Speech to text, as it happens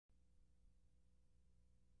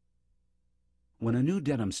When a new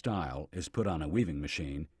denim style is put on a weaving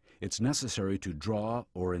machine, it's necessary to draw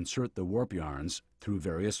or insert the warp yarns through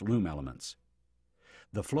various loom elements.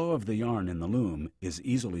 The flow of the yarn in the loom is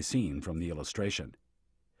easily seen from the illustration.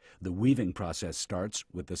 The weaving process starts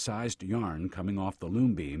with the sized yarn coming off the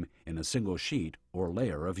loom beam in a single sheet or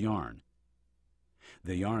layer of yarn.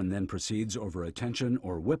 The yarn then proceeds over a tension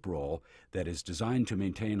or whip roll that is designed to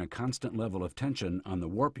maintain a constant level of tension on the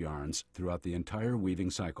warp yarns throughout the entire weaving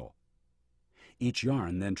cycle. Each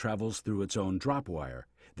yarn then travels through its own drop wire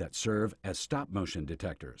that serve as stop motion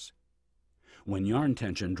detectors. When yarn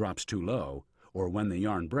tension drops too low, or when the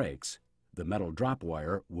yarn breaks, the metal drop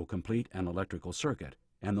wire will complete an electrical circuit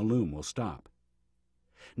and the loom will stop.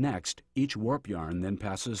 Next, each warp yarn then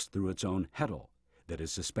passes through its own heddle that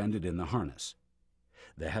is suspended in the harness.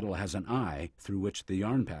 The heddle has an eye through which the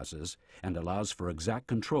yarn passes and allows for exact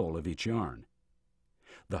control of each yarn.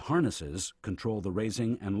 The harnesses control the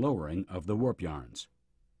raising and lowering of the warp yarns.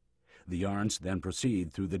 The yarns then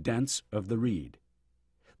proceed through the dents of the reed.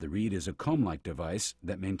 The reed is a comb-like device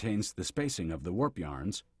that maintains the spacing of the warp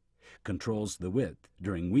yarns, controls the width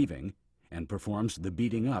during weaving, and performs the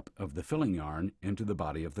beating up of the filling yarn into the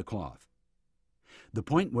body of the cloth. The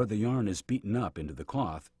point where the yarn is beaten up into the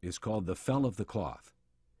cloth is called the fell of the cloth.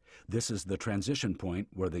 This is the transition point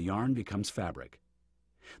where the yarn becomes fabric.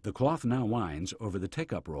 The cloth now winds over the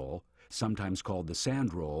take-up roll, sometimes called the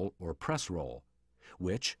sand roll or press roll,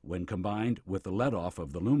 which, when combined with the let-off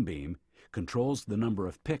of the loom beam, controls the number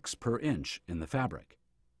of picks per inch in the fabric.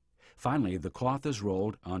 Finally, the cloth is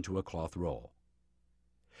rolled onto a cloth roll.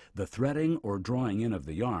 The threading or drawing in of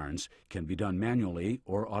the yarns can be done manually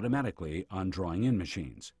or automatically on drawing-in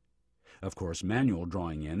machines. Of course, manual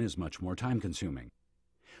drawing in is much more time-consuming.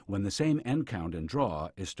 When the same end count and draw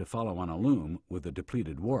is to follow on a loom with a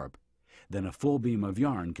depleted warp, then a full beam of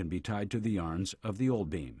yarn can be tied to the yarns of the old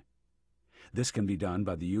beam. This can be done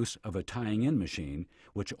by the use of a tying-in machine,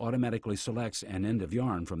 which automatically selects an end of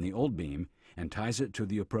yarn from the old beam and ties it to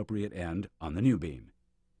the appropriate end on the new beam.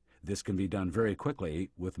 This can be done very quickly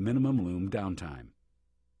with minimum loom downtime.